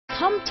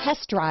Come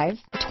test drive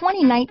the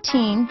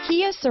 2019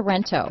 Kia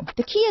Sorento.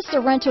 The Kia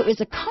Sorento is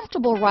a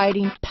comfortable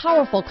riding,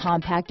 powerful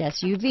compact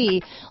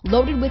SUV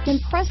loaded with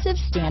impressive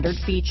standard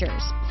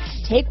features.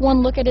 Take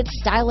one look at its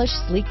stylish,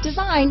 sleek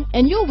design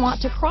and you'll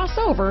want to cross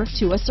over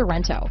to a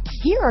Sorento.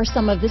 Here are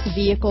some of this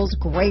vehicle's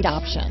great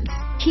options: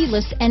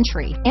 keyless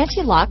entry,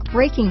 anti-lock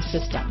braking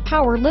system,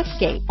 power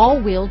liftgate,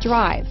 all-wheel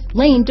drive,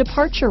 lane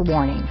departure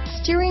warning,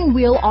 steering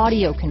wheel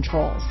audio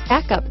controls,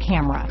 backup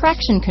camera,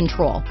 traction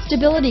control,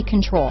 stability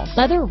control,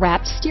 leather-wrapped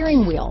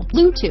steering wheel,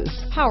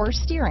 Bluetooth, power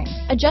steering,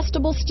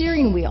 adjustable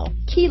steering wheel,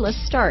 keyless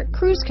start,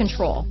 cruise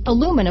control,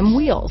 aluminum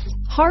wheels,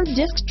 hard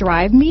disk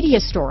drive media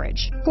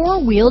storage,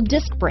 four-wheel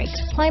disc brakes,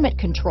 climate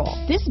control.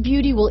 This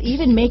beauty will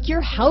even make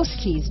your house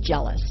keys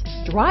jealous.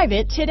 Drive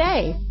it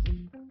today.